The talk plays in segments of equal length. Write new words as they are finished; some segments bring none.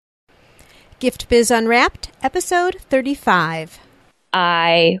Gift Biz Unwrapped, episode 35.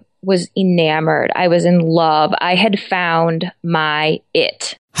 I was enamored. I was in love. I had found my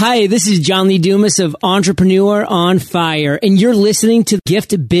it. Hi, this is John Lee Dumas of Entrepreneur on Fire, and you're listening to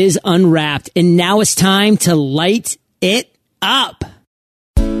Gift Biz Unwrapped, and now it's time to light it up.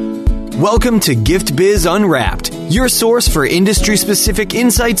 Welcome to Gift Biz Unwrapped, your source for industry-specific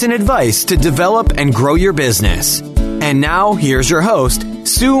insights and advice to develop and grow your business. And now, here's your host,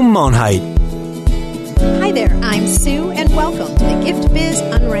 Sue Monheit. Hi there, I'm Sue, and welcome to the Gift Biz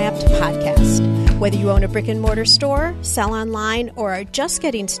Unwrapped podcast. Whether you own a brick and mortar store, sell online, or are just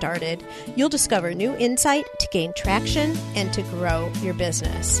getting started, you'll discover new insight to gain traction and to grow your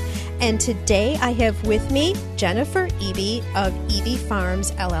business. And today I have with me Jennifer Eby of Eby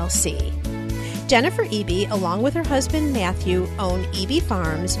Farms, LLC. Jennifer Eby, along with her husband Matthew, own Eby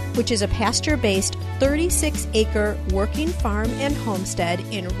Farms, which is a pasture-based 36-acre working farm and homestead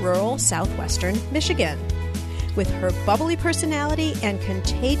in rural southwestern Michigan. With her bubbly personality and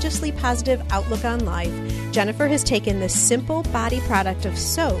contagiously positive outlook on life, Jennifer has taken the simple body product of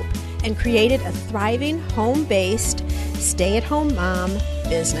soap and created a thriving home-based, stay-at-home mom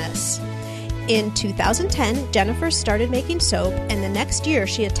business. In 2010, Jennifer started making soap, and the next year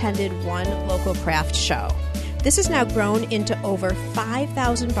she attended one local craft show. This has now grown into over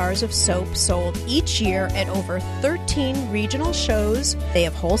 5,000 bars of soap sold each year at over 13 regional shows. They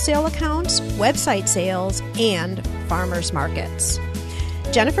have wholesale accounts, website sales, and farmers markets.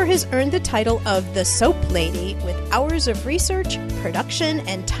 Jennifer has earned the title of the Soap Lady with hours of research, production,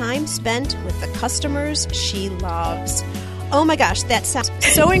 and time spent with the customers she loves. Oh my gosh, that sounds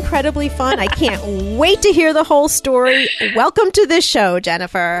so incredibly fun. I can't wait to hear the whole story. Welcome to the show,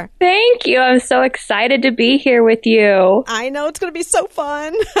 Jennifer. Thank you. I'm so excited to be here with you. I know, it's going to be so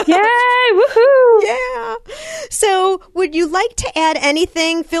fun. Yay! Woohoo! Yeah. So would you like to add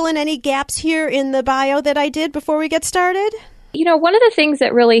anything, fill in any gaps here in the bio that I did before we get started? You know, one of the things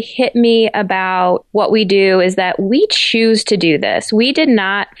that really hit me about what we do is that we choose to do this. We did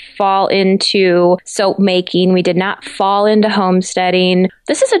not fall into soap making. We did not fall into homesteading.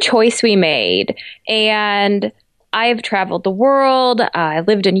 This is a choice we made. And I've traveled the world. I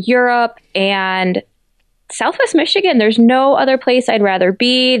lived in Europe and Southwest Michigan. There's no other place I'd rather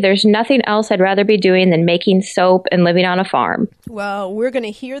be. There's nothing else I'd rather be doing than making soap and living on a farm. Well, we're going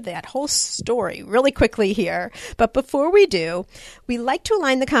to hear that whole story really quickly here. But before we do, we like to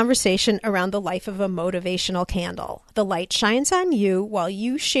align the conversation around the life of a motivational candle. The light shines on you while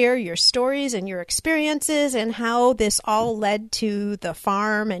you share your stories and your experiences and how this all led to the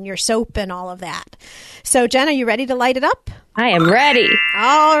farm and your soap and all of that. So, Jen, are you ready to light it up? I am ready.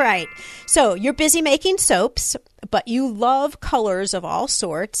 All right. So you're busy making soaps, but you love colors of all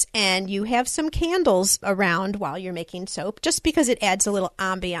sorts, and you have some candles around while you're making soap, just because it adds a little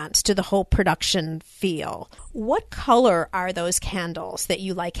ambiance to the whole production feel. What color are those candles that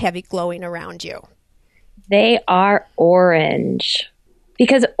you like having glowing around you? They are orange.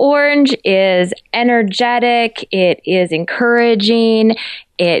 Because orange is energetic, it is encouraging,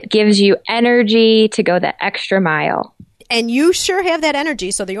 it gives you energy to go the extra mile. And you sure have that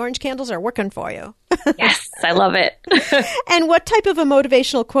energy, so the orange candles are working for you. Yes, I love it. And what type of a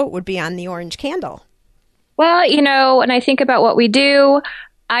motivational quote would be on the orange candle? Well, you know, when I think about what we do,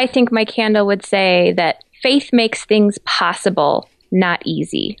 I think my candle would say that faith makes things possible, not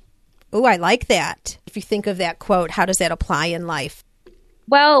easy. Oh, I like that. If you think of that quote, how does that apply in life?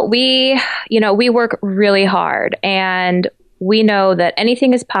 Well, we work really hard, and we know that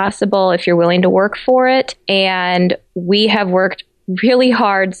anything is possible if you're willing to work for it. And we have worked really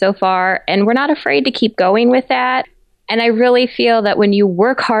hard so far, and we're not afraid to keep going with that. And I really feel that when you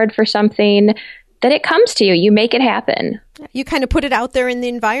work hard for something, that it comes to you. You make it happen. You kind of put it out there in the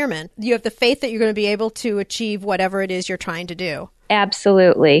environment. You have the faith that you're going to be able to achieve whatever it is you're trying to do.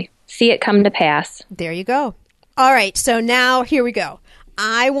 Absolutely. See it come to pass. There you go. All right. So now here we go.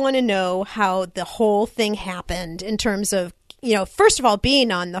 I want to know how the whole thing happened in terms of, you know, first of all,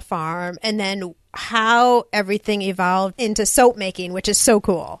 being on the farm, and then how everything evolved into soap making, which is so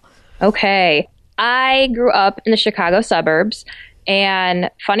cool. Okay. I grew up in the Chicago suburbs,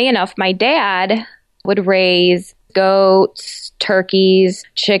 and funny enough, my dad would raise goats, turkeys,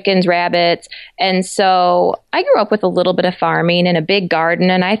 chickens, rabbits. And so I grew up with a little bit of farming and a big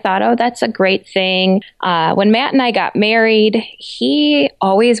garden, and I thought, oh, that's a great thing. When Matt and I got married, he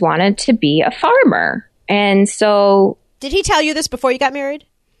always wanted to be a farmer. And so... Did he tell you this before you got married?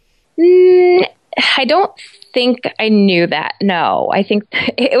 I don't think I knew that. No, I think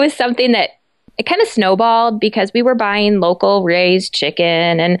it was something that it kind of snowballed because we were buying local raised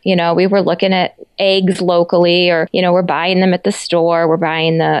chicken and, we were looking at eggs locally or, we're buying them at the store. We're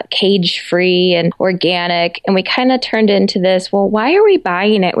buying the cage free and organic. And we kind of turned into this, well, why are we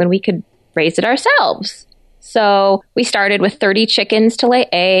buying it when we could raise it ourselves? So we started with 30 chickens to lay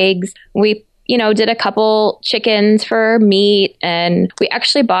eggs. We did a couple chickens for meat, and we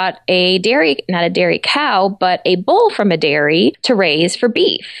actually bought not a dairy cow, but a bull from a dairy to raise for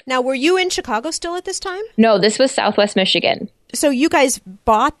beef. Now, were you in Chicago still at this time? No, this was Southwest Michigan. So you guys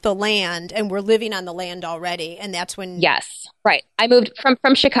bought the land and were living on the land already, and that's when... Yes, right. I moved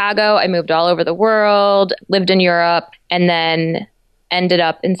from Chicago. I moved all over the world, lived in Europe, and then ended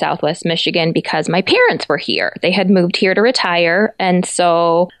up in Southwest Michigan because my parents were here. They had moved here to retire, and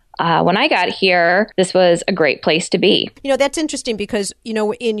so... when I got here, this was a great place to be. That's interesting because,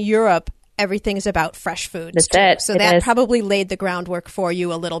 in Europe, everything is about fresh foods. That's too. it. So that probably laid the groundwork for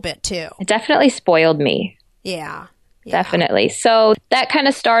you a little bit too. It definitely spoiled me. Yeah. Definitely. So that kind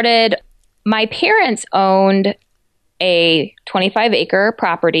of started, my parents owned a 25-acre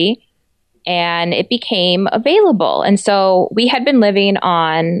property and it became available. And so we had been living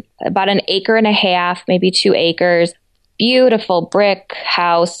on about an acre and a half, maybe 2 acres, beautiful brick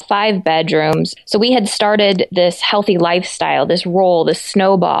house, 5 bedrooms. So we had started this healthy lifestyle, this roll, this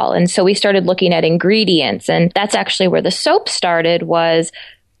snowball. And so we started looking at ingredients. And that's actually where the soap started, was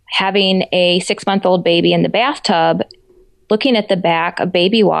having a 6-month-old baby in the bathtub, looking at the back of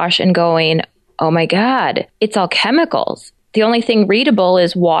baby wash and going, oh my God, it's all chemicals. The only thing readable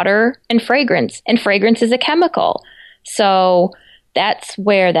is water and fragrance is a chemical. So that's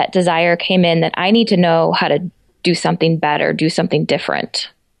where that desire came in, that I need to know how to do something better, do something different.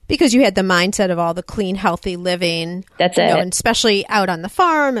 Because you had the mindset of all the clean, healthy living. That's it. And especially out on the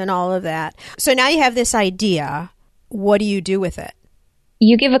farm and all of that. So now you have this idea. What do you do with it?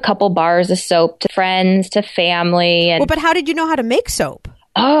 You give a couple bars of soap to friends, to family. And but how did you know how to make soap?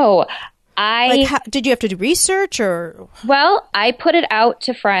 Oh, did you have to do research or? Well, I put it out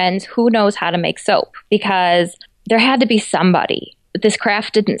to friends who knows how to make soap, because there had to be somebody. This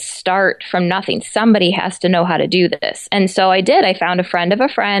craft didn't start from nothing. Somebody has to know how to do this. And so I did. I found a friend of a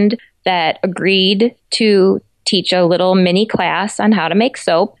friend that agreed to teach a little mini class on how to make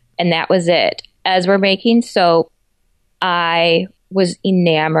soap. And that was it. As we're making soap, I was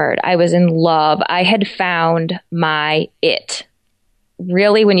enamored. I was in love. I had found my it.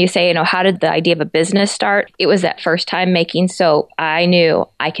 Really, when you say, how did the idea of a business start? It was that first time making soap. I knew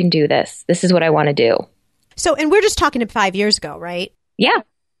I can do this. This is what I want to do. So, and we're just talking 5 years ago, right? Yeah,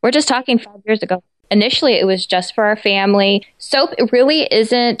 we're just talking 5 years ago. Initially, it was just for our family. Soap, it really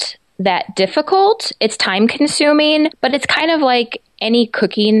isn't that difficult. It's time consuming, but it's kind of like any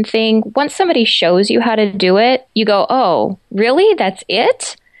cooking thing. Once somebody shows you how to do it, you go, oh, really? That's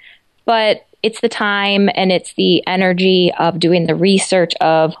it? But it's the time and it's the energy of doing the research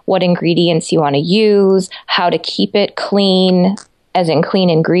of what ingredients you want to use, how to keep it clean, as in clean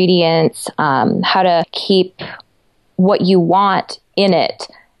ingredients, how to keep what you want in it,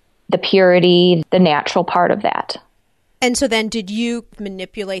 the purity, the natural part of that. And so then did you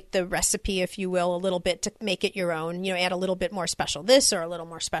manipulate the recipe, if you will, a little bit to make it your own, add a little bit more special this or a little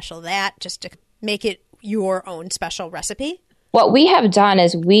more special that, just to make it your own special recipe? What we have done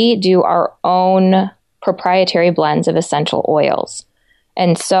is we do our own proprietary blends of essential oils.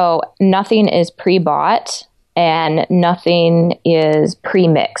 And so nothing is pre-bought. And nothing is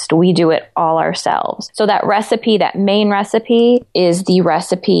pre-mixed. We do it all ourselves. So that recipe, that main recipe, is the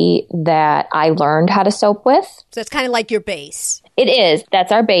recipe that I learned how to soap with. So it's kind of like your base. It is.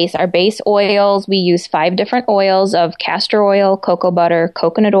 That's our base. Our base oils, we use 5 different oils of castor oil, cocoa butter,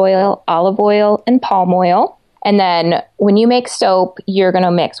 coconut oil, olive oil, and palm oil. And then when you make soap, you're going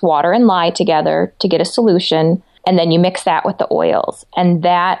to mix water and lye together to get a solution. And then you mix that with the oils. And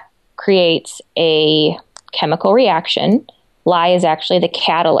that creates a chemical reaction. Lye is actually the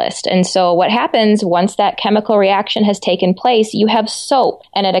catalyst. And so what happens once that chemical reaction has taken place, you have soap.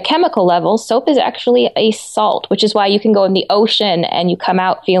 And at a chemical level, soap is actually a salt, which is why you can go in the ocean and you come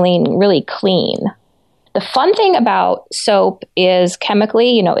out feeling really clean. The fun thing about soap is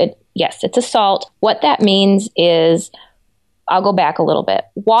chemically, it's a salt. What that means is, I'll go back a little bit.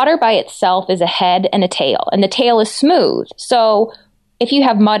 Water by itself is a head and a tail, and the tail is smooth. So if you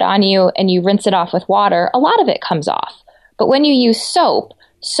have mud on you and you rinse it off with water, a lot of it comes off. But when you use soap,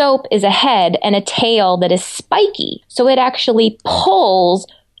 soap is a head and a tail that is spiky. So it actually pulls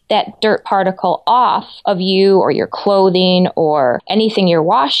that dirt particle off of you or your clothing or anything you're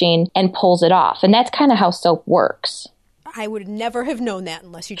washing and pulls it off. And that's kind of how soap works. I would never have known that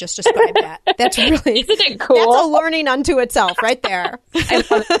unless you just described that. That's really, Isn't it cool? That's a learning unto itself right there.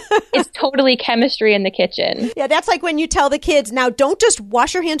 It's totally chemistry in the kitchen. Yeah, that's like when you tell the kids, now don't just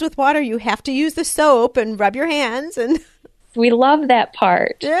wash your hands with water. You have to use the soap and rub your hands. And We love that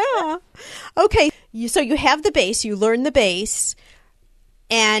part. yeah. Okay. So you have the base, you learn the base,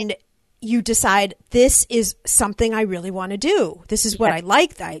 and you decide this is something I really want to do. This is what I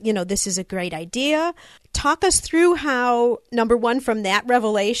like. This is a great idea. Talk us through how, number one, from that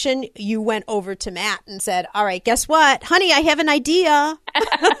revelation, you went over to Matt and said, all right, guess what? Honey, I have an idea.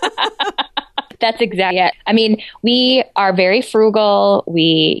 That's exactly it. I mean, we are very frugal.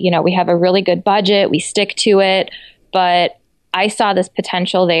 We have a really good budget. We stick to it. But I saw this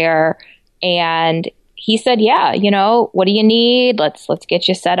potential there, and he said, yeah, what do you need? Let's get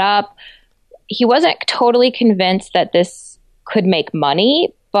you set up. He wasn't totally convinced that this could make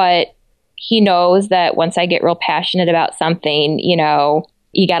money, but he knows that once I get real passionate about something, you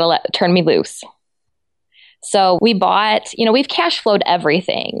got to turn me loose. So we bought, we've cash flowed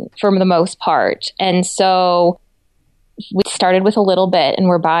everything for the most part. And so we started with a little bit, and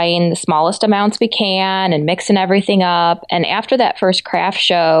we're buying the smallest amounts we can and mixing everything up. And after that first craft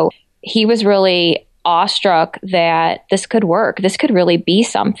show, he was really awestruck that this could work. This could really be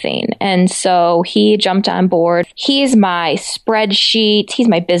something. And so he jumped on board. He's my spreadsheet. He's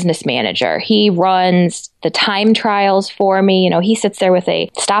my business manager. He runs the time trials for me. He sits there with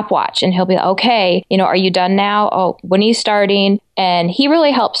a stopwatch and he'll be, okay, are you done now? Oh, when are you starting? And he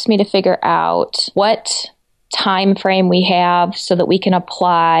really helps me to figure out what time frame we have so that we can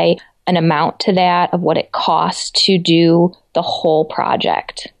apply an amount to that of what it costs to do the whole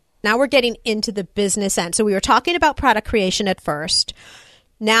project. Now we're getting into the business end. So we were talking about product creation at first.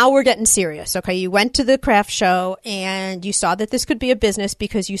 Now we're getting serious. Okay, you went to the craft show and you saw that this could be a business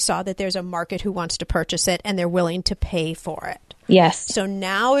because you saw that there's a market who wants to purchase it and they're willing to pay for it. Yes. So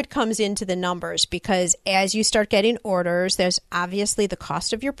now it comes into the numbers because as you start getting orders, there's obviously the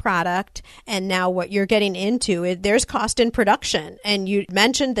cost of your product. And now what you're getting into, there's cost in production. And you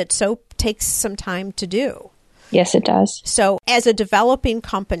mentioned that soap takes some time to do. Yes, it does. So as a developing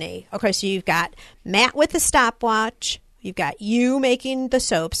company, okay, so you've got Matt with the stopwatch, you've got you making the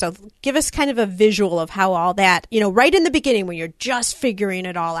soap. So give us kind of a visual of how all that, right in the beginning when you're just figuring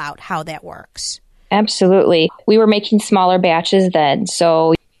it all out, how that works. Absolutely. We were making smaller batches then.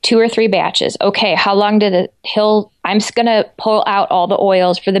 So 2 or 3 batches. Okay, how long did I'm just going to pull out all the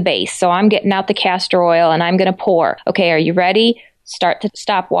oils for the base. So I'm getting out the castor oil and I'm going to pour. Okay, are you ready? Start the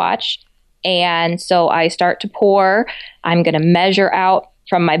stopwatch. And so I start to pour. I'm going to measure out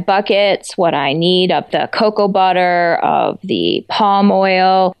from my buckets what I need of the cocoa butter, of the palm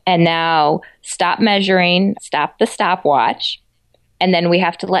oil, and now stop measuring, stop the stopwatch, and then we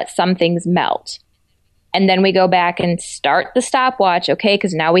have to let some things melt. And then we go back and start the stopwatch, okay,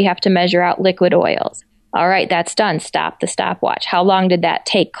 because now we have to measure out liquid oils. All right, that's done. Stop the stopwatch. How long did that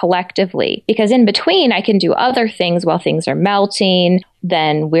take collectively? Because in between, I can do other things while things are melting.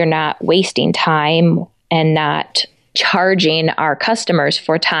 Then we're not wasting time and not charging our customers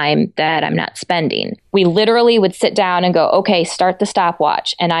for time that I'm not spending. We literally would sit down and go, okay, start the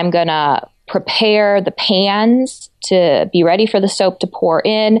stopwatch. And I'm going to prepare the pans to be ready for the soap to pour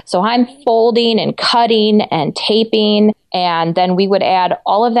in. So I'm folding and cutting and taping. And then we would add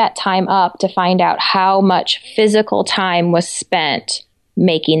all of that time up to find out how much physical time was spent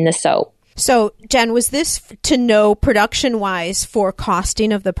making the soap. So, Jen, was this to know production-wise for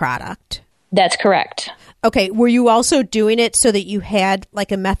costing of the product? That's correct. Okay. Were you also doing it so that you had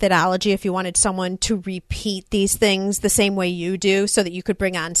like a methodology if you wanted someone to repeat these things the same way you do so that you could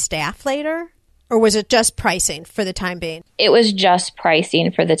bring on staff later? Or was it just pricing for the time being? It was just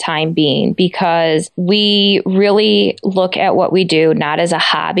pricing for the time being because we really look at what we do not as a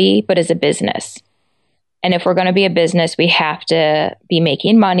hobby, but as a business. And if we're going to be a business, we have to be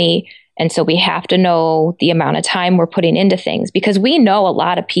making money. And so we have to know the amount of time we're putting into things because we know a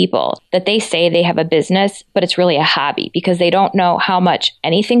lot of people that they say they have a business, but it's really a hobby because they don't know how much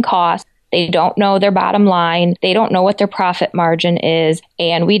anything costs. They don't know their bottom line. They don't know what their profit margin is.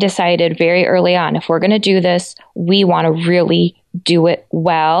 And we decided very early on, if we're going to do this, we want to really do it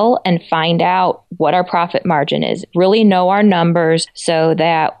well and find out what our profit margin is, really know our numbers so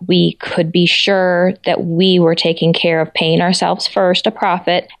that we could be sure that we were taking care of paying ourselves first a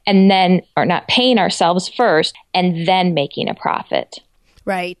profit and then, or not paying ourselves first and then making a profit.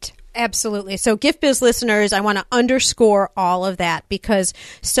 Right. Absolutely. So Gift Biz listeners, I want to underscore all of that because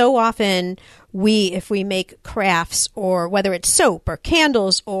so often if we make crafts or whether it's soap or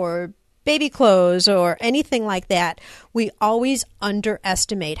candles or baby clothes or anything like that, we always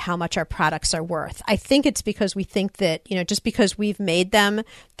underestimate how much our products are worth. I think it's because we think that, just because we've made them,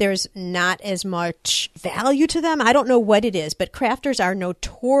 there's not as much value to them. I don't know what it is, but crafters are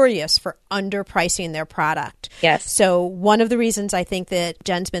notorious for underpricing their product. Yes. So one of the reasons I think that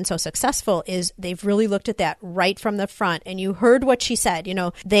Jen's been so successful is they've really looked at that right from the front. And you heard what she said.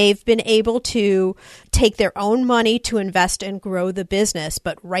 They've been able to take their own money to invest and grow the business.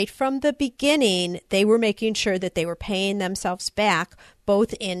 But right from the beginning, they were making sure that they were paying themselves back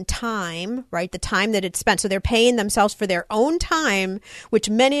both in time, right? The time that it's spent. So they're paying themselves for their own time, which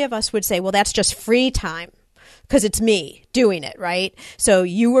many of us would say, well, that's just free time because it's me doing it, right? So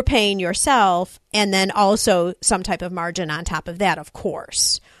you were paying yourself and then also some type of margin on top of that, of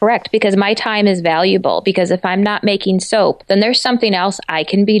course. Correct, because my time is valuable. Because if I'm not making soap, then there's something else I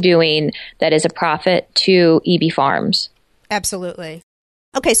can be doing that is a profit to EB Farms. Absolutely.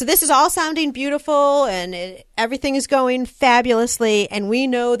 Okay, so this is all sounding beautiful and everything is going fabulously, and we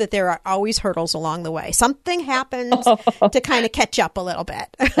know that there are always hurdles along the way. Something happens to kind of catch up a little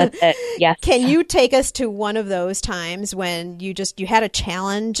bit. That's it. Yes. Can you take us to one of those times when you had a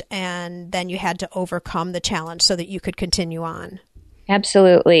challenge and then you had to overcome the challenge so that you could continue on?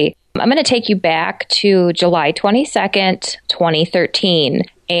 Absolutely. I'm going to take you back to July 22nd, 2013.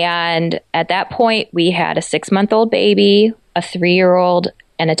 And at that point, we had a 6-month-old baby, a 3-year-old,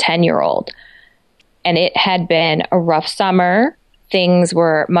 and a 10-year-old. And it had been a rough summer.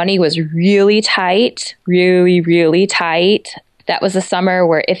 Money was really tight, really, really tight. That was a summer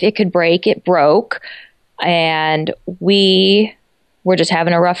where if it could break, it broke. And we were just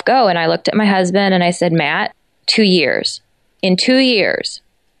having a rough go. And I looked at my husband and I said, Matt, 2 years. In 2 years,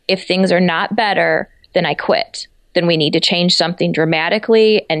 if things are not better, then I quit. Then we need to change something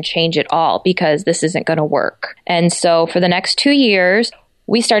dramatically and change it all because this isn't going to work. And so for the next 2 years,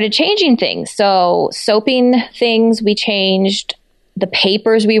 we started changing things. So soaping things, we changed the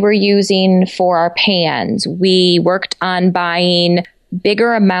papers we were using for our pans. We worked on buying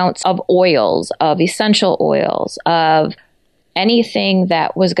bigger amounts of oils, of essential oils, of anything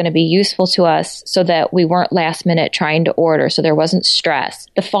that was going to be useful to us so that we weren't last minute trying to order, so there wasn't stress.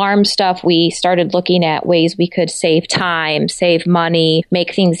 The farm stuff, we started looking at ways we could save time, save money,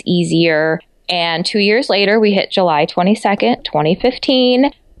 make things easier. And 2 years later, we hit July 22nd,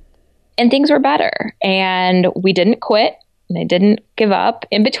 2015, and things were better. And we didn't quit, and I didn't give up.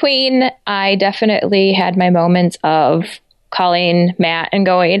 In between, I definitely had my moments of calling Matt and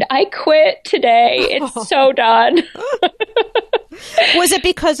going, I quit today. It's so done. Was it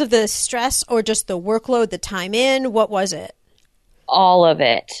because of the stress or just the workload, the time in? What was it? All of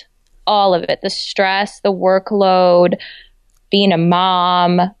it. All of it. The stress, the workload, being a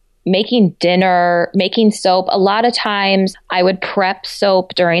mom, making dinner, making soap. A lot of times I would prep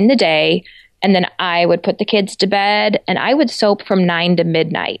soap during the day and then I would put the kids to bed and I would soap from 9 to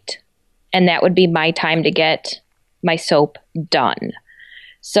midnight. And that would be my time to get my soap done.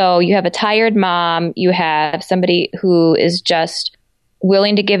 So you have a tired mom, you have somebody who is just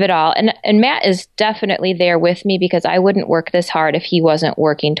willing to give it all. And Matt is definitely there with me because I wouldn't work this hard if he wasn't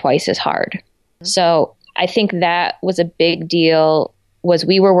working twice as hard. Mm-hmm. So I think that was a big deal, was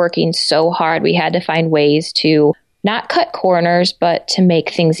we were working so hard. We had to find ways to not cut corners, but to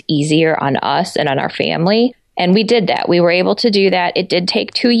make things easier on us and on our family. And we did that. We were able to do that. It did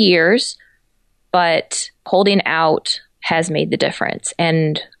take 2 years, but holding out has made the difference.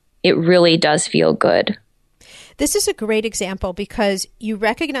 And it really does feel good. This is a great example because you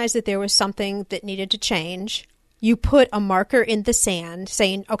recognize that there was something that needed to change. You put a marker in the sand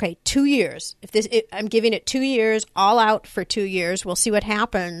saying, okay, 2 years. I'm giving it 2 years, all out for 2 years. We'll see what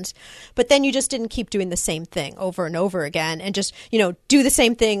happens. But then you just didn't keep doing the same thing over and over again and just, do the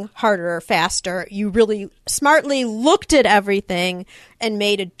same thing harder or faster. You really smartly looked at everything and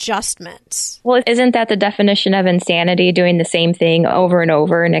made adjustments. Well, isn't that the definition of insanity, doing the same thing over and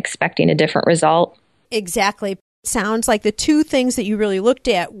over and expecting a different result? Exactly. Sounds like the two things that you really looked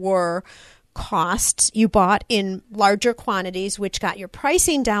at were costs. You bought in larger quantities, which got your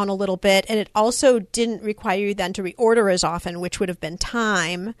pricing down a little bit. And it also didn't require you then to reorder as often, which would have been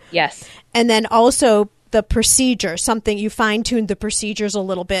time. Yes. And then also the procedure, something you fine-tuned the procedures a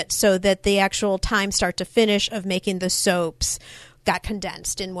little bit so that the actual time start to finish of making the soaps got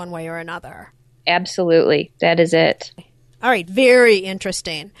condensed in one way or another. Absolutely. That is it. All right. Very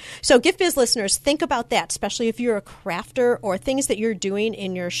interesting. So Gift Biz listeners, think about that, especially if you're a crafter or things that you're doing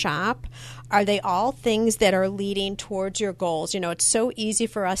in your shop. Are they all things that are leading towards your goals? It's so easy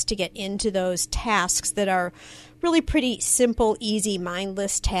for us to get into those tasks that are really pretty simple, easy,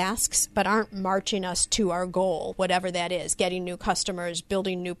 mindless tasks, but aren't marching us to our goal, whatever that is, getting new customers,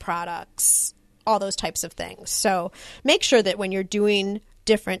 building new products, all those types of things. So make sure that when you're doing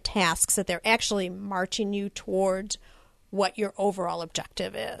different tasks that they're actually marching you towards what your overall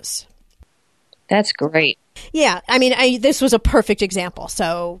objective is. That's great. Yeah, I mean, this was a perfect example.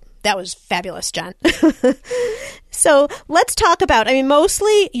 So that was fabulous, Jen. So let's talk about, I mean,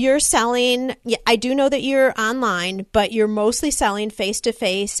 mostly you're selling, I do know that you're online, but you're mostly selling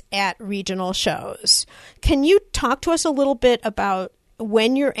face-to-face at regional shows. Can you talk to us a little bit about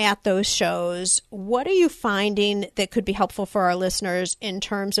when you're at those shows, what are you finding that could be helpful for our listeners in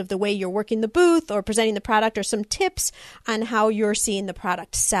terms of the way you're working the booth or presenting the product, or some tips on how you're seeing the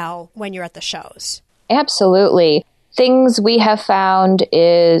product sell when you're at the shows? Absolutely. Things we have found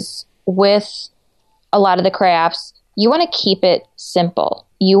is with a lot of the crafts, you want to keep it simple.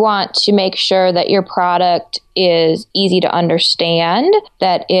 You want to make sure that your product is easy to understand,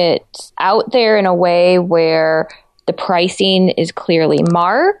 that it's out there in a way where the pricing is clearly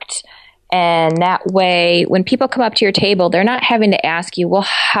marked. And that way, when people come up to your table, they're not having to ask you, well,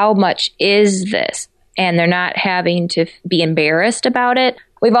 how much is this? And they're not having to be embarrassed about it.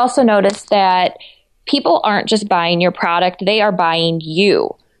 We've also noticed that people aren't just buying your product, they are buying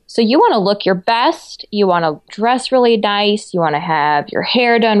you. So you want to look your best, you want to dress really nice, you want to have your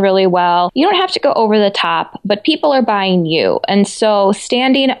hair done really well. You don't have to go over the top, but people are buying you. And so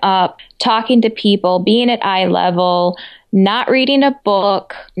standing up, talking to people, being at eye level, not reading a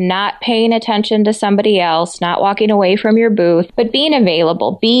book, not paying attention to somebody else, not walking away from your booth, but being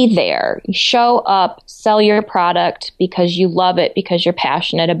available, be there, show up, sell your product because you love it, because you're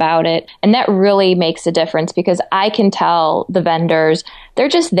passionate about it. And that really makes a difference, because I can tell the vendors, they're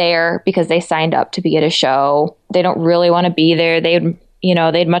just there because they signed up to be at a show. They don't really want to be there. They'd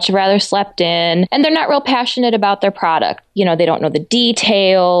much rather slept in, and they're not real passionate about their product. They don't know the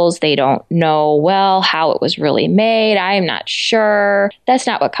details. They don't know, well, how it was really made. I am not sure. That's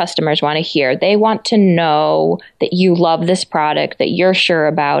not what customers want to hear. They want to know that you love this product, that you're sure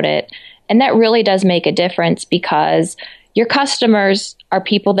about it. And that really does make a difference, because your customers are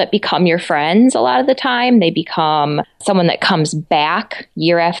people that become your friends a lot of the time. They become someone that comes back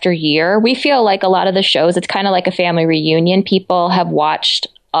year after year. We feel like a lot of the shows, it's kind of like a family reunion. People have watched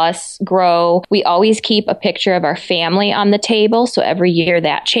us grow. We always keep a picture of our family on the table. So every year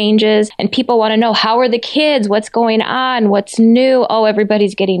that changes. And people want to know, how are the kids? What's going on? What's new? Oh,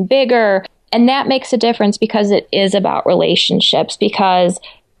 everybody's getting bigger. And that makes a difference, because it is about relationships, because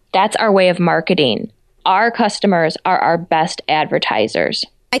that's our way of marketing. Our customers are our best advertisers.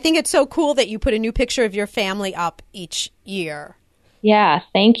 I think it's so cool that you put a new picture of your family up each year. Yeah,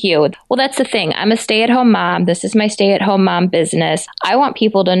 thank you. Well, that's the thing. I'm a stay-at-home mom. This is my stay-at-home mom business. I want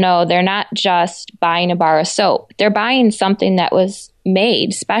people to know they're not just buying a bar of soap. They're buying something that was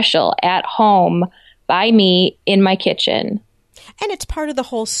made special at home by me in my kitchen. And it's part of the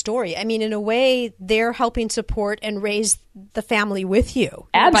whole story. I mean, in a way, they're helping support and raise the family with you.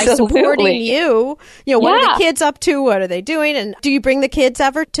 Absolutely. By supporting you. What are the kids up to? What are they doing? And do you bring the kids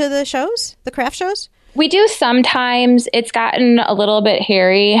ever to the shows, the craft shows? We do sometimes. It's gotten a little bit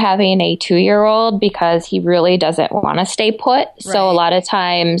hairy having a 2-year-old, because he really doesn't want to stay put. Right. So a lot of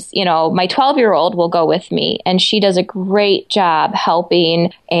times, my 12-year-old will go with me, and she does a great job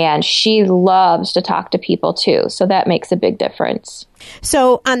helping, and she loves to talk to people too. So that makes a big difference.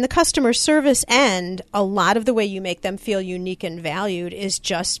 So on the customer service end, a lot of the way you make them feel unique and valued is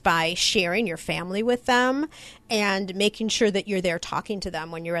just by sharing your family with them and making sure that you're there talking to them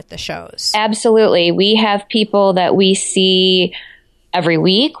when you're at the shows. Absolutely. We have people that we see every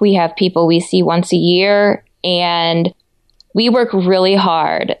week. We have people we see once a year, and we work really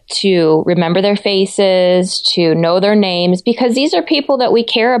hard to remember their faces, to know their names, because these are people that we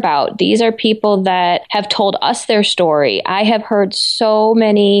care about. These are people that have told us their story. I have heard so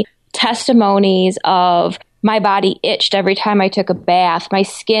many testimonies of, my body itched every time I took a bath. My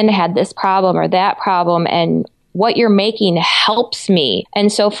skin had this problem or that problem, and what you're making helps me.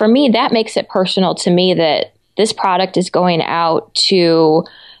 And so for me, that makes it personal to me that this product is going out to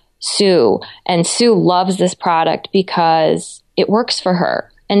Sue, and Sue loves this product because it works for her.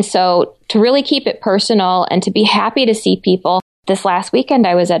 And so to really keep it personal and to be happy to see people. This last weekend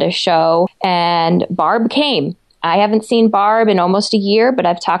I was at a show and Barb came. I haven't seen Barb in almost a year, but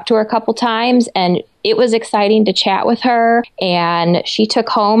I've talked to her a couple times, and it was exciting to chat with her. And she took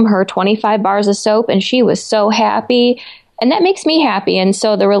home her 25 bars of soap, and she was so happy. And that makes me happy. And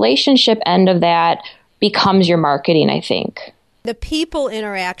so the relationship end of that becomes your marketing, I think. The people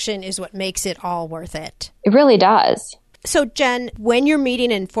interaction is what makes it all worth it. It really does. So, Jen, when you're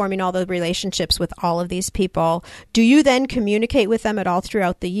meeting and forming all the relationships with all of these people, do you then communicate with them at all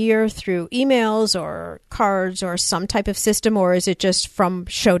throughout the year through emails or cards or some type of system, or is it just from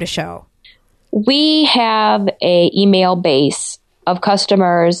show to show? We have a email base of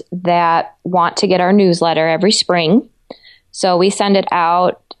customers that want to get our newsletter every spring. So we send it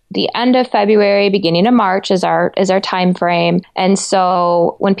out the end of February, beginning of March is our time frame. And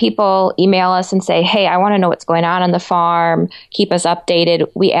so when people email us and say, hey, I want to know what's going on the farm, keep us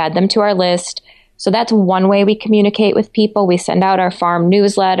updated, we add them to our list. So that's one way we communicate with people. We send out our farm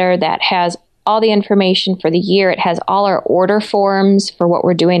newsletter that has all the information for the year. It has all our order forms for what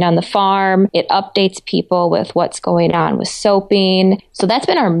we're doing on the farm. It updates people with what's going on with soaping. So that's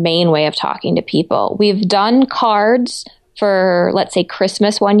been our main way of talking to people. We've done cards for, let's say,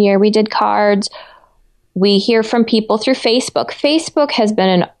 Christmas. One year we did cards. We hear from people through Facebook. Facebook has been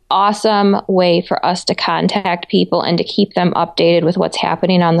an awesome way for us to contact people and to keep them updated with what's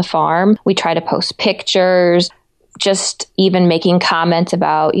happening on the farm. We try to post pictures, just even making comments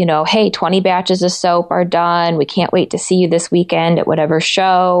about, hey, 20 batches of soap are done. We can't wait to see you this weekend at whatever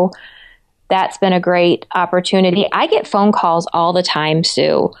show. That's been a great opportunity. I get phone calls all the time,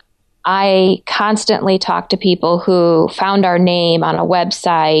 Sue. I constantly talk to people who found our name on a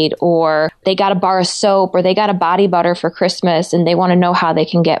website, or they got a bar of soap, or they got a body butter for Christmas and they want to know how they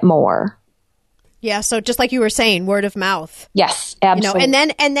can get more. Yeah, so just like you were saying, word of mouth. Yes, absolutely.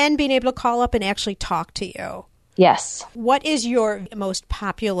 And then being able to call up and actually talk to you. Yes. What is your most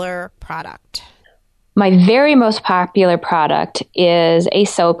popular product? My very most popular product is a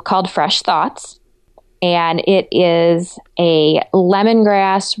soap called Fresh Thoughts. And it is a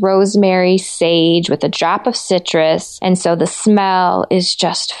lemongrass, rosemary, sage with a drop of citrus. And so the smell is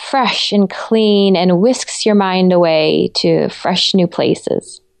just fresh and clean and whisks your mind away to fresh new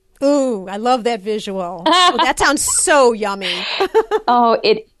places. Ooh, I love that visual. Oh, that sounds so yummy. Oh,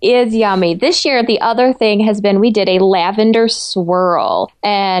 it is yummy. This year, the other thing has been we did a lavender swirl.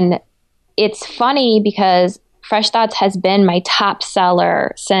 And it's funny because Fresh Thoughts has been my top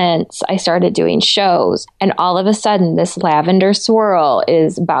seller since I started doing shows. And all of a sudden, this lavender swirl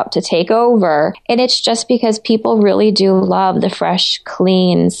is about to take over. And it's just because people really do love the fresh,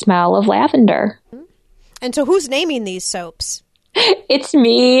 clean smell of lavender. And so who's naming these soaps? It's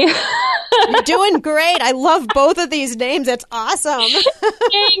me. You're doing great. I love both of these names. That's awesome.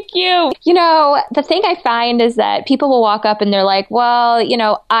 Thank you. The thing I find is that people will walk up and they're like, well,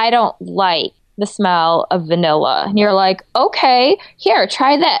 I don't like the smell of vanilla. And you're like, okay, here,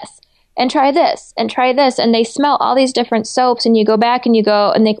 try this and try this and try this. And they smell all these different soaps and you go back and you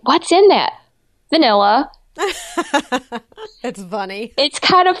go and think, what's in that? Vanilla. It's funny. It's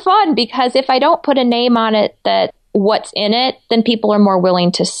kind of fun because if I don't put a name on it that what's in it, then people are more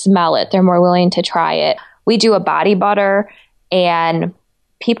willing to smell it. They're more willing to try it. We do a body butter and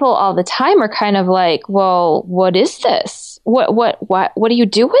people all the time are kind of like, well, what is this? What do you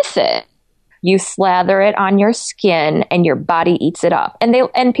do with it? You slather it on your skin and your body eats it up.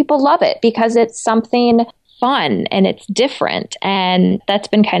 And people love it because it's something fun and it's different. And that's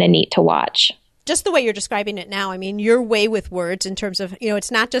been kind of neat to watch. Just the way you're describing it now, I mean, your way with words in terms of, it's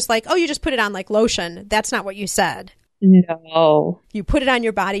not just like, oh, you just put it on like lotion. That's not what you said. No. You put it on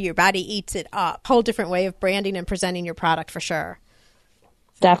your body eats it up. Whole different way of branding and presenting your product for sure.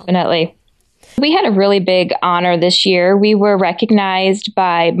 Definitely. We had a really big honor this year. We were recognized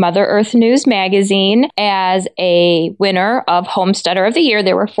by Mother Earth News magazine as a winner of Homesteader of the Year.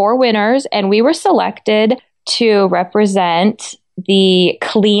 There were 4 winners, and we were selected to represent the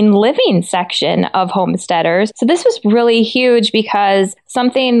clean living section of Homesteaders. So this was really huge because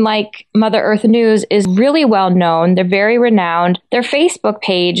something like Mother Earth News is really well known. They're very renowned. Their Facebook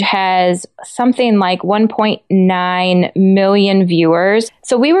page has something like 1.9 million viewers.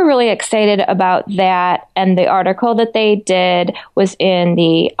 So we were really excited about that. And the article that they did was in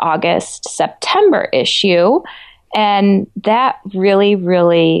the August-September issue. And that really,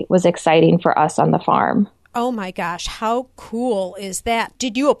 really was exciting for us on the farm. Oh my gosh, how cool is that?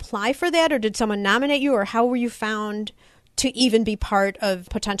 Did you apply for that or did someone nominate you or how were you found to even be part of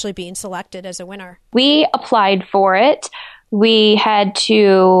potentially being selected as a winner? We applied for it. We had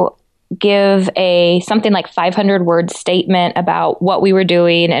to give something like 500-word statement about what we were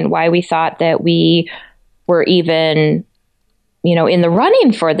doing and why we thought that we were even in the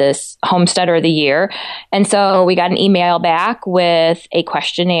running for this Homesteader of the Year. And so we got an email back with a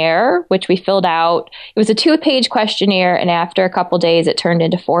questionnaire, which we filled out. It was a 2-page questionnaire. And after a couple days, it turned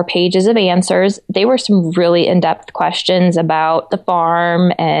into 4 pages of answers. They were some really in-depth questions about the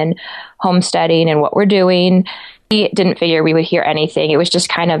farm and homesteading and what we're doing. We didn't figure we would hear anything. It was just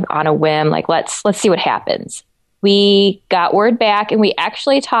kind of on a whim, like, let's see what happens. we got word back, and we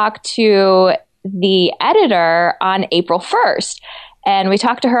actually talked to the editor on April 1st. And we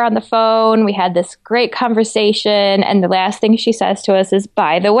talked to her on the phone. We had this great conversation. And the last thing she says to us is,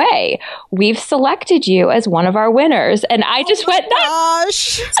 by the way, we've selected you as one of our winners. And I just went,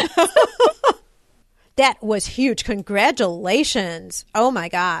 gosh. That was huge. Congratulations. Oh my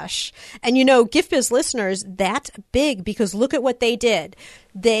gosh. And you know, Gift Biz listeners, that's big because look at what they did.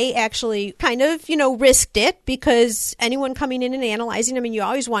 They actually kind of, risked it because anyone coming in and analyzing, I mean, you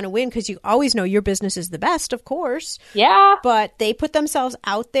always want to win because you always know your business is the best, of course. Yeah. But they put themselves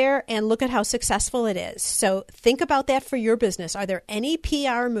out there and look at how successful it is. So think about that for your business. Are there any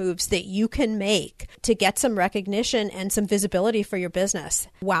PR moves that you can make to get some recognition and some visibility for your business?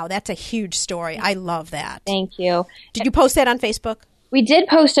 Wow, that's a huge story. I love that. Thank you. Did you post that on Facebook? We did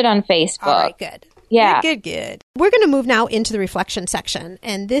post it on Facebook. All right, good. Yeah. Good. We're going to move now into the reflection section.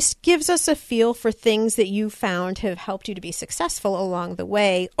 And this gives us a feel for things that you found have helped you to be successful along the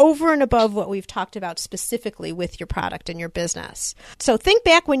way, over and above what we've talked about specifically with your product and your business. So think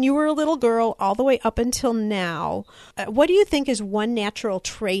back when you were a little girl all the way up until now. What do you think is one natural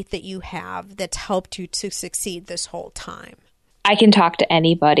trait that you have that's helped you to succeed this whole time? I can talk to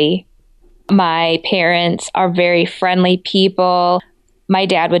anybody. My parents are very friendly people. My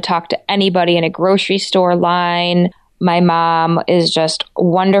dad would talk to anybody in a grocery store line. My mom is just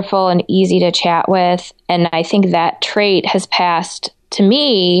wonderful and easy to chat with. And I think that trait has passed to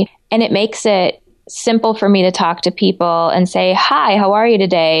me, and it makes it simple for me to talk to people and say, hi, how are you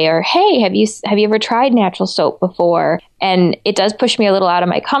today? Or, hey, have you ever tried natural soap before? And it does push me a little out of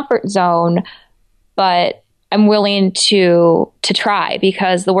my comfort zone, but I'm willing to try,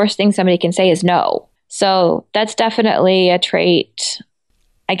 because the worst thing somebody can say is no. So that's definitely a trait.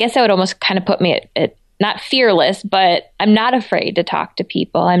 I guess I would almost kind of put me at not fearless, but I'm not afraid to talk to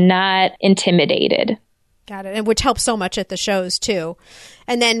people. I'm not intimidated. Got it. And which helps so much at the shows too.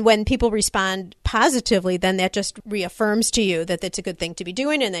 And then when people respond positively, then that just reaffirms to you that it's a good thing to be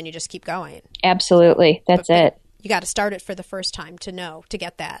doing, and then you just keep going. Absolutely. That's it. You got to start it for the first time to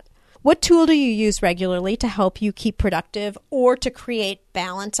get that. What tool do you use regularly to help you keep productive or to create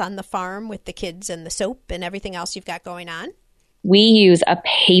balance on the farm with the kids and the soap and everything else you've got going on? We use a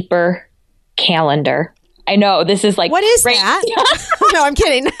paper calendar. I know, this is like... What is that? No, I'm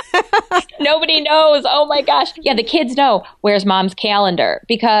kidding. Nobody knows. Oh my gosh. Yeah, the kids know. Where's mom's calendar?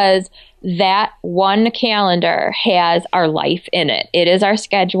 Because that one calendar has our life in it. It is our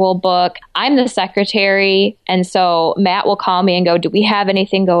schedule book. I'm the secretary. And so Matt will call me and go, do we have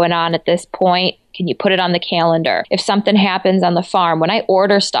anything going on at this point? Can you put it on the calendar? If something happens on the farm, when I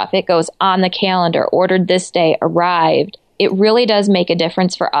order stuff, it goes on the calendar. Ordered this day, arrived. It really does make a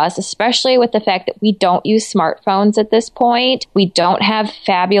difference for us, especially with the fact that we don't use smartphones at this point. We don't have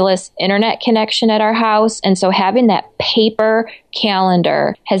fabulous internet connection at our house. And so having that paper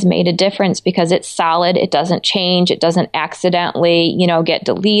calendar has made a difference because it's solid. It doesn't change. It doesn't accidentally, get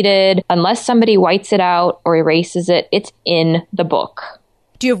deleted. Unless somebody whites it out or erases it, it's in the book.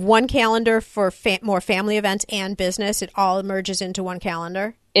 Do you have one calendar for more family events and business? It all merges into one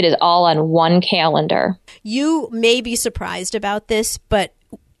calendar? It is all on one calendar. You may be surprised about this, but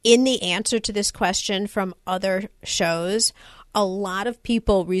in the answer to this question from other shows, a lot of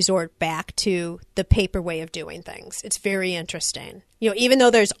people resort back to the paper way of doing things. It's very interesting. Even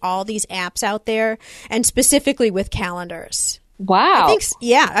though there's all these apps out there, and specifically with calendars. Wow.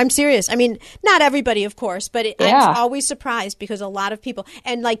 I'm serious. I mean, not everybody, of course, but I'm always surprised because a lot of people,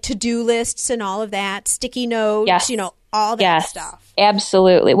 and like to-do lists and all of that, sticky notes, all that stuff.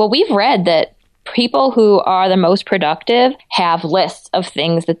 Absolutely. Well, we've read that people who are the most productive have lists of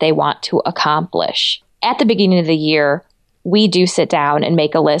things that they want to accomplish. At the beginning of the year, we do sit down and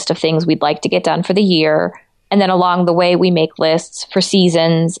make a list of things we'd like to get done for the year. And then along the way, we make lists for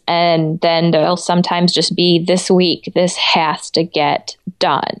seasons. And then there'll sometimes just be this week, this has to get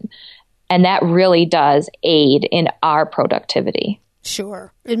done. And that really does aid in our productivity.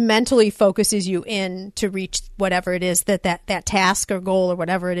 Sure. It mentally focuses you in to reach whatever it is that task or goal or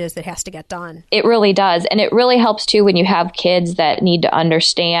whatever it is that has to get done. It really does. And it really helps too when you have kids that need to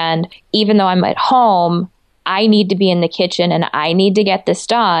understand, even though I'm at home, I need to be in the kitchen and I need to get this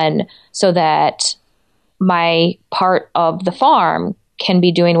done so that my part of the farm can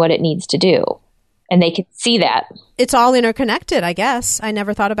be doing what it needs to do. And they can see that. It's all interconnected, I guess. I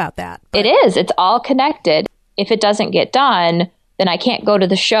never thought about that. But. It is. It's all connected. If it doesn't get done, then I can't go to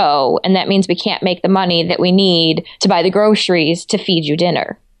the show. And that means we can't make the money that we need to buy the groceries to feed you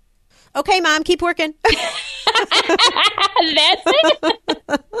dinner. Okay, Mom, keep working. That's it.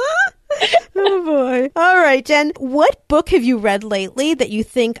 Oh, boy. All right, Jen. What book have you read lately that you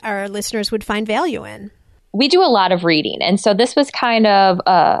think our listeners would find value in? we do a lot of reading. And so this was kind of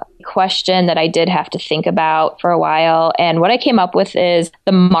a question that I did have to think about for a while. And what I came up with is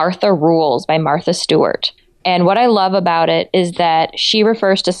The Martha Rules by Martha Stewart. And what I love about it is that she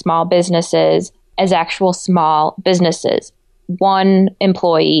refers to small businesses as actual small businesses. 1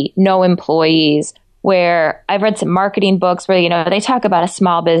 employee, no employees, where I've read some marketing books where, they talk about a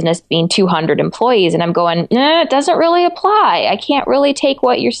small business being 200 employees. And I'm going, it doesn't really apply. I can't really take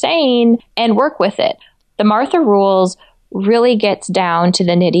what you're saying and work with it. The Martha Rules really gets down to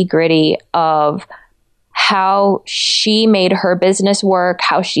the nitty gritty of how she made her business work,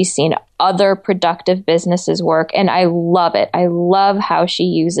 how she's seen other productive businesses work. And I love it. I love how she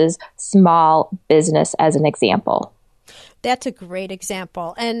uses small business as an example. That's a great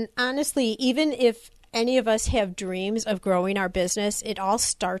example. And honestly, even if any of us have dreams of growing our business, it all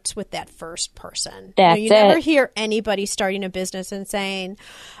starts with that first person. You never hear anybody starting a business and saying,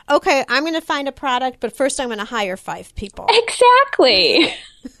 okay, I'm going to find a product, but first I'm going to hire 5 people. Exactly.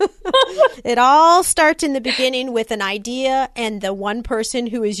 It all starts in the beginning with an idea and the one person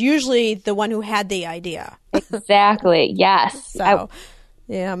who is usually the one who had the idea. Exactly. Yes. So,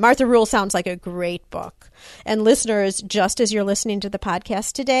 yeah, Martha Rules sounds like a great book. And listeners, just as you're listening to the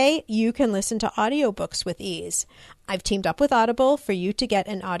podcast today, you can listen to audiobooks with ease. I've teamed up with Audible for you to get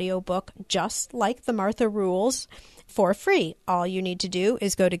an audiobook just like the Martha Rules for free. All you need to do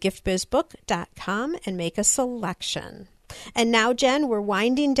is go to giftbizbook.com and make a selection. And now, Jen, we're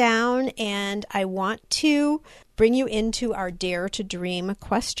winding down, and I want to bring you into our Dare to Dream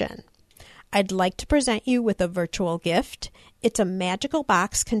question. I'd like to present you with a virtual gift. It's a magical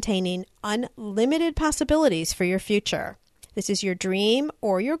box containing unlimited possibilities for your future. This is your dream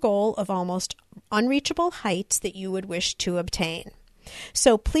or your goal of almost unreachable heights that you would wish to obtain.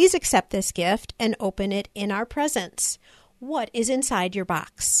 So please accept this gift and open it in our presence. What is inside your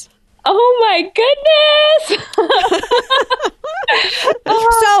box? Oh my goodness!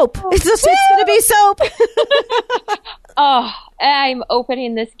 Soap! It's going to be soap! Oh, I'm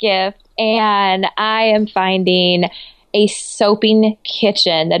opening this gift and I am finding a soaping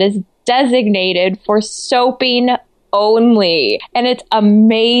kitchen that is designated for soaping only. And it's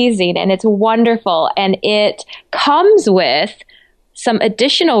amazing and it's wonderful. And it comes with some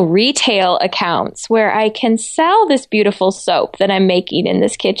additional retail accounts where I can sell this beautiful soap that I'm making in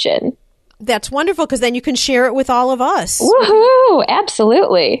this kitchen. That's wonderful, because then you can share it with all of us. Woohoo!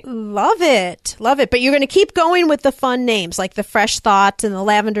 Absolutely. Love it. Love it. But you're going to keep going with the fun names like the Fresh Thoughts and the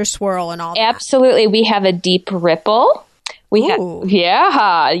Lavender Swirl and all that. Absolutely. We have a Deep Ripple.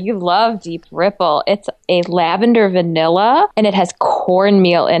 Yeah, you love Deep Ripple. It's a lavender vanilla, and it has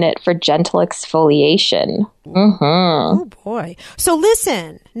cornmeal in it for gentle exfoliation. Mm-hmm. Oh, boy. So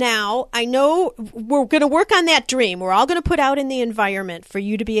listen, now, I know we're going to work on that dream. We're all going to put out in the environment for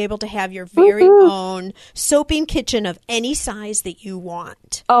you to be able to have your very own soaping kitchen of any size that you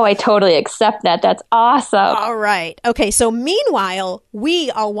want. Oh, I totally accept that. That's awesome. All right. Okay, so meanwhile, we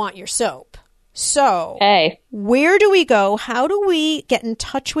all want your soap. So, where do we go? How do we get in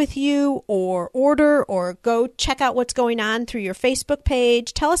touch with you or order or go check out what's going on through your Facebook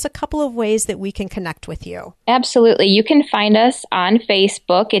page? Tell us a couple of ways that we can connect with you. Absolutely. You can find us on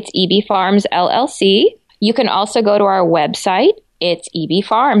Facebook. It's EB Farms LLC. You can also go to our website. It's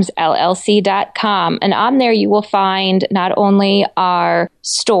ebfarmsllc.com. And on there, you will find not only our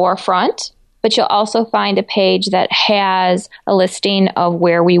storefront, but you'll also find a page that has a listing of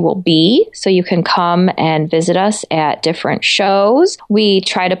where we will be. So you can come and visit us at different shows. We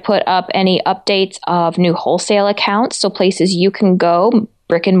try to put up any updates of new wholesale accounts, so places you can go,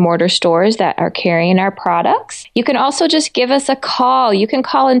 brick and mortar stores that are carrying our products. You can also just give us a call. You can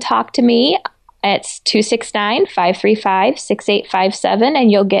call and talk to me. It's 269-535-6857,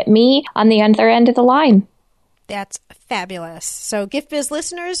 and you'll get me on the other end of the line. That's fabulous. So Gift Biz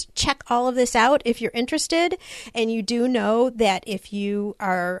listeners, check all of this out if you're interested. And you do know that if you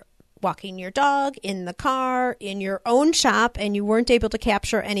are walking your dog in the car, in your own shop, and you weren't able to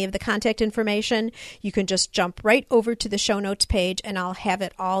capture any of the contact information, you can just jump right over to the show notes page and I'll have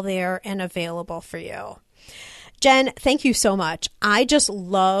it all there and available for you. Jen, thank you so much. I just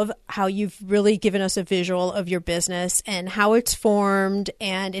love how you've really given us a visual of your business and how it's formed,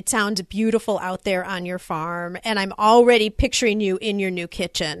 and it sounds beautiful out there on your farm. And I'm already picturing you in your new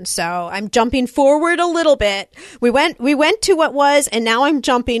kitchen. So I'm jumping forward a little bit. We went to what was, and now I'm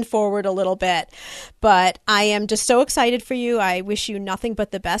jumping forward a little bit. But I am just so excited for you. I wish you nothing but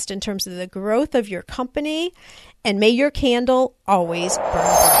the best in terms of the growth of your company. And may your candle always burn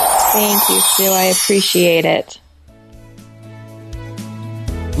bright. Thank you, Sue. I appreciate it.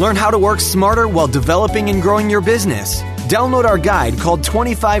 Learn how to work smarter while developing and growing your business. Download our guide called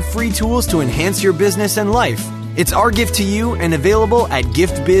 25 Free Tools to Enhance Your Business and Life. It's our gift to you and available at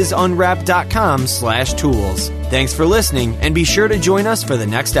giftbizunwrapped.com/tools. Thanks for listening, and be sure to join us for the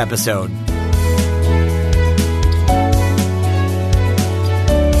next episode.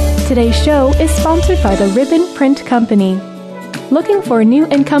 Today's show is sponsored by the Ribbon Print Company. Looking for a new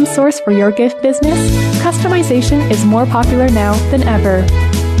income source for your gift business? Customization is more popular now than ever.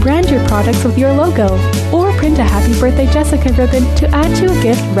 Brand your products with your logo, or print a Happy Birthday Jessica ribbon to add to a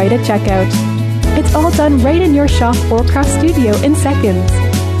gift right at checkout. It's all done right in your shop or craft studio in seconds.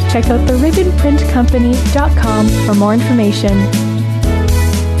 Check out theribbonprintcompany.com for more information.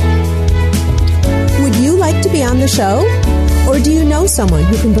 Would you like to be on the show? Or do you know someone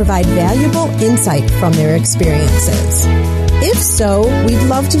who can provide valuable insight from their experiences? If so, we'd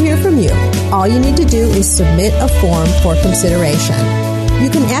love to hear from you. All you need to do is submit a form for consideration. You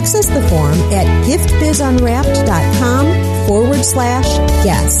can access the form at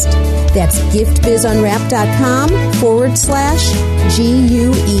giftbizunwrapped.com/guest. That's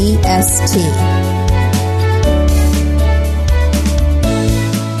giftbizunwrapped.com/GUEST.